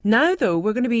Now, though,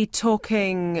 we're going to be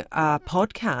talking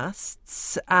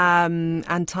podcasts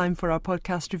and time for our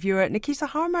podcast reviewer, Nikitta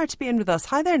Harmer, to be in with us.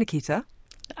 Hi there, Nikitta.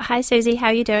 Hi, Susie. How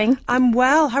are you doing? I'm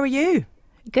well. How are you?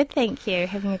 Good, thank you.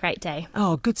 Having a great day.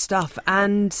 Oh, good stuff.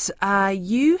 And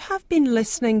you have been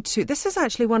listening to, this is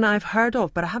actually one I've heard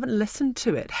of, but I haven't listened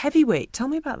to it. Heavyweight. Tell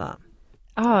me about that.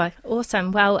 Oh,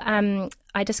 awesome. Well,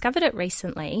 I discovered it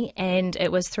recently, and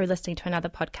it was through listening to another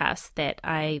podcast that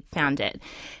I found it.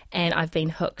 And I've been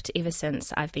hooked ever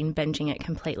since. I've been binging it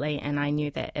completely, and I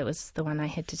knew that it was the one I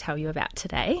had to tell you about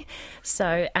today.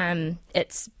 So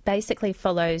it's basically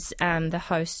follows the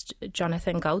host,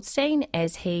 Johnathan Goldstein,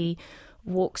 as he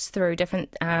walks through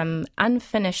different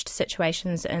unfinished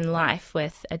situations in life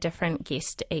with a different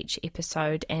guest each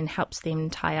episode and helps them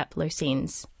tie up loose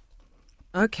ends.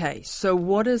 Okay, so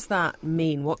what does that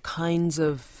mean? What kinds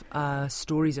of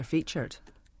stories are featured?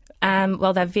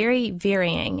 Well, they're very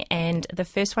varying, and the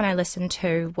first one I listened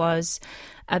to was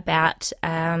about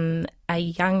a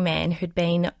young man who'd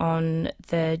been on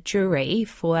the jury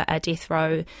for a death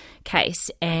row case,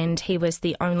 and he was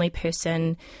the only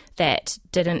person that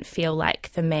didn't feel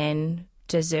like the man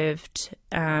deserved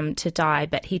to die,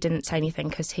 but he didn't say anything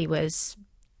because he was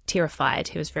terrified.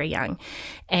 He was very young,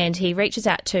 and he reaches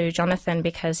out to Johnathan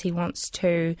because he wants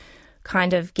to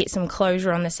kind of get some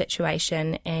closure on the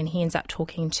situation, and he ends up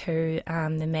talking to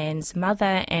the man's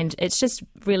mother, and it's just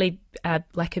really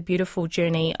like a beautiful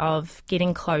journey of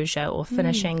getting closure or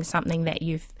finishing something that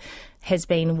has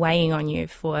been weighing on you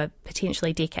for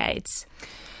potentially decades.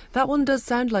 That one does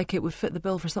sound like it would fit the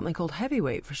bill for something called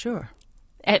Heavyweight, for sure.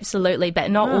 Absolutely, but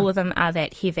not all of them are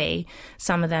that heavy.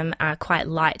 Some of them are quite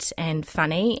light and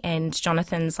funny, and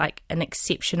Jonathan's like an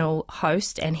exceptional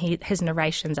host, and his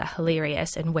narrations are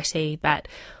hilarious and witty, but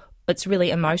it's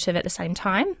really emotive at the same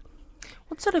time.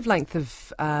 What sort of length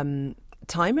of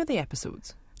time are the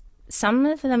episodes? Some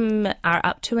of them are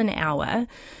up to an hour,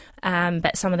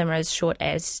 but some of them are as short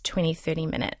as 20, 30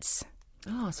 minutes.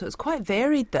 Oh, so it's quite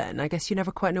varied then. I guess you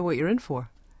never quite know what you're in for.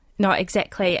 No,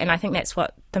 exactly, and I think that's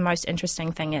what the most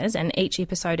interesting thing is, and each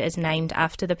episode is named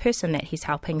after the person that he's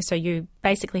helping, so you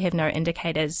basically have no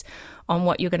indicators on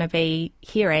what you're going to be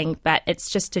hearing, but it's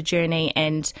just a journey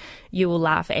and you will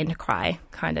laugh and cry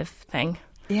kind of thing.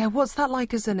 Yeah, what's that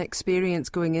like as an experience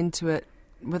going into it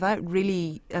without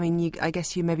really, I mean, I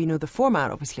guess you maybe know the format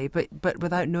obviously, but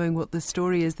without knowing what the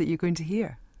story is that you're going to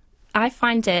hear? I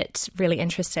find it really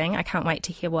interesting. I can't wait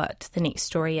to hear what the next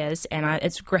story is, and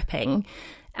it's gripping.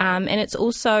 And it's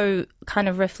also kind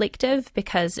of reflective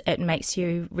because it makes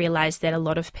you realise that a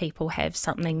lot of people have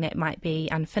something that might be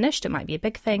unfinished. It might be a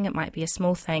big thing, it might be a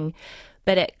small thing,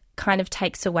 but it kind of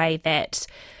takes away that,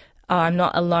 I'm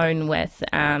not alone with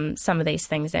some of these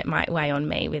things that might weigh on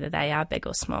me, whether they are big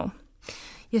or small.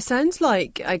 Yeah, sounds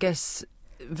like, I guess,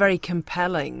 very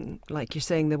compelling, like you're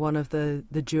saying, the one of the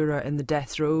juror in the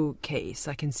death row case.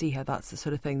 I can see how that's the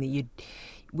sort of thing that you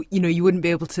wouldn't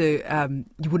be able to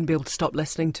stop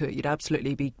listening to it. You'd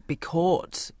absolutely be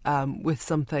caught with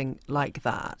something like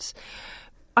that.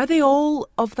 Are they all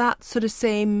of that sort of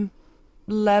same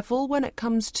level when it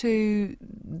comes to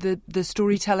the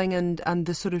storytelling and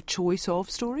the sort of choice of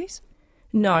stories?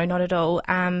 No, not at all.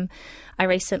 I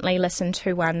recently listened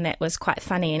to one that was quite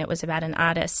funny, and it was about an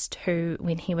artist who,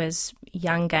 when he was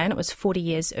younger, and it was 40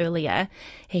 years earlier,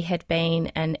 he had been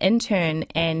an intern,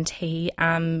 and he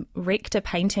wrecked a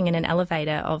painting in an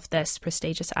elevator of this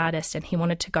prestigious artist, and he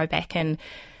wanted to go back and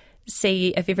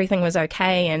see if everything was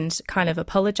okay and kind of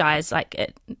apologise.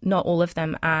 Not all of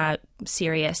them are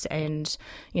serious and,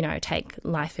 take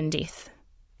life and death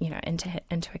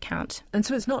into account. And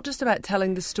so it's not just about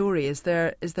telling the story. Is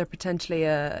there potentially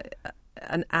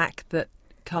an act that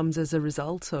comes as a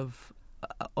result of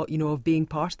being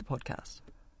part of the podcast?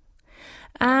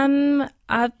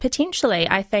 Potentially.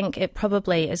 I think it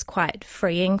probably is quite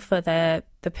freeing for the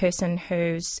person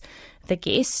who's the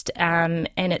guest, and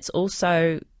it's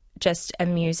also just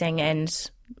amusing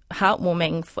and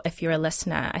heartwarming if you're a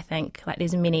listener. I think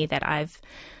there's many that I've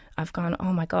gone,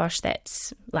 oh my gosh,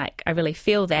 that's I really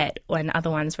feel that, and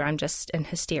other ones where I'm just in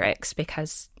hysterics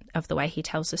because of the way he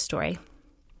tells the story.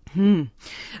 So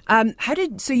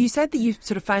you said that you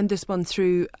sort of found this one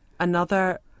through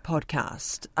another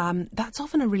podcast. That's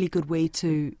often a really good way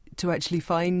to actually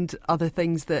find other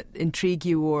things that intrigue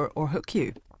you or hook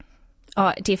you.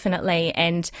 Oh, definitely.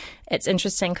 And it's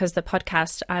interesting because the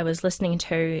podcast I was listening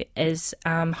to is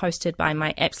hosted by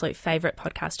my absolute favourite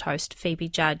podcast host, Phoebe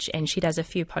Judge, and she does a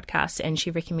few podcasts, and she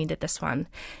recommended this one.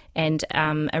 And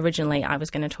originally I was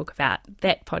going to talk about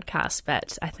that podcast,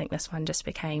 but I think this one just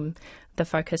became the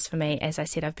focus for me. As I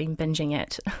said, I've been binging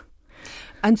it.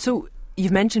 And so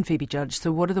you've mentioned Phoebe Judge,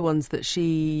 so what are the ones that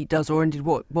she does, or indeed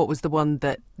what was the one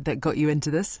that got you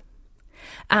into this?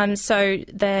 So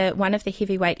one of the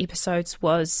heavyweight episodes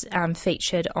was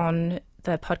featured on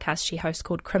the podcast she hosts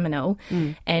called Criminal,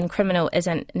 and Criminal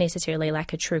isn't necessarily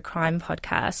like a true crime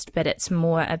podcast, but it's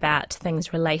more about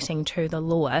things relating to the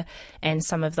law, and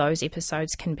some of those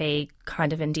episodes can be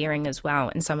kind of endearing as well,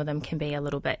 and some of them can be a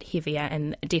little bit heavier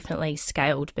and definitely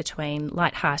scaled between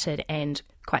lighthearted and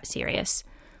quite serious.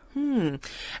 In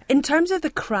terms of the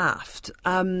craft,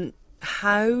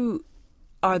 how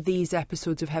are these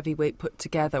episodes of Heavyweight put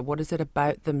together? What is it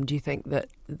about them, do you think,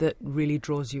 that really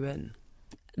draws you in?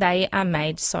 They are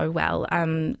made so well.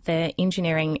 The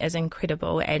engineering is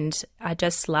incredible, and I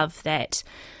just love that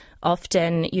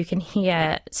often you can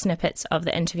hear snippets of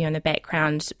the interview in the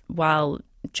background while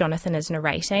Johnathan is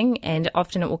narrating, and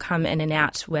often it will come in and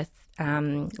out with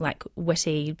like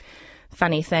witty,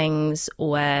 funny things,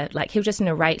 or like he'll just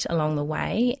narrate along the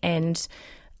way, and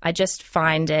I just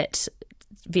find it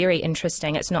very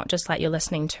interesting. It's not just like you're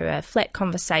listening to a flat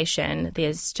conversation.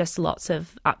 There's just lots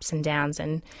of ups and downs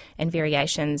and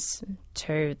variations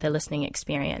to the listening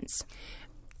experience.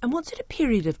 And what sort of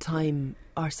period of time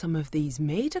are some of these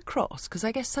made across? Because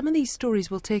I guess some of these stories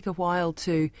will take a while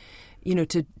to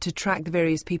track the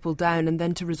various people down and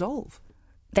then to resolve.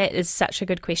 That is such a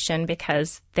good question,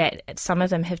 because that some of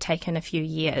them have taken a few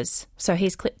years. So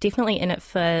he's definitely in it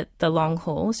for the long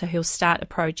haul. So he'll start a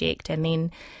project and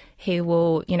then he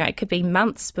will, it could be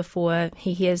months before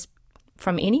he hears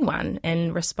from anyone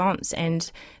in response,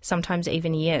 and sometimes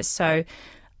even years. So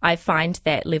I find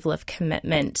that level of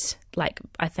commitment, like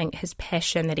I think his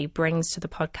passion that he brings to the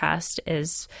podcast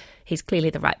is, he's clearly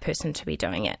the right person to be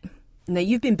doing it. Now,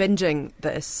 you've been binging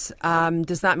this.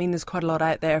 Does that mean there's quite a lot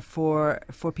out there for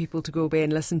people to go away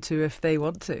and listen to if they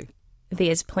want to?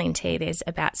 There's plenty. There's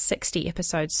about 60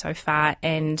 episodes so far,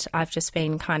 and I've just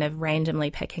been kind of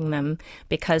randomly picking them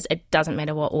because it doesn't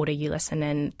matter what order you listen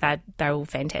in, they're all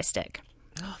fantastic.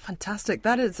 Oh, fantastic.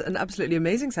 That is an absolutely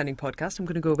amazing sounding podcast. I'm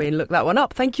going to go away and look that one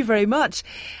up. Thank you very much.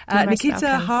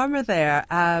 Nikitta Harmer there.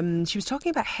 She was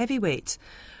talking about Heavyweight,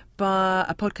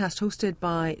 a podcast hosted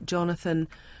by Johnathan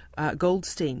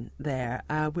Goldstein there,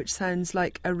 which sounds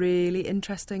like a really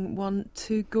interesting one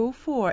to go for.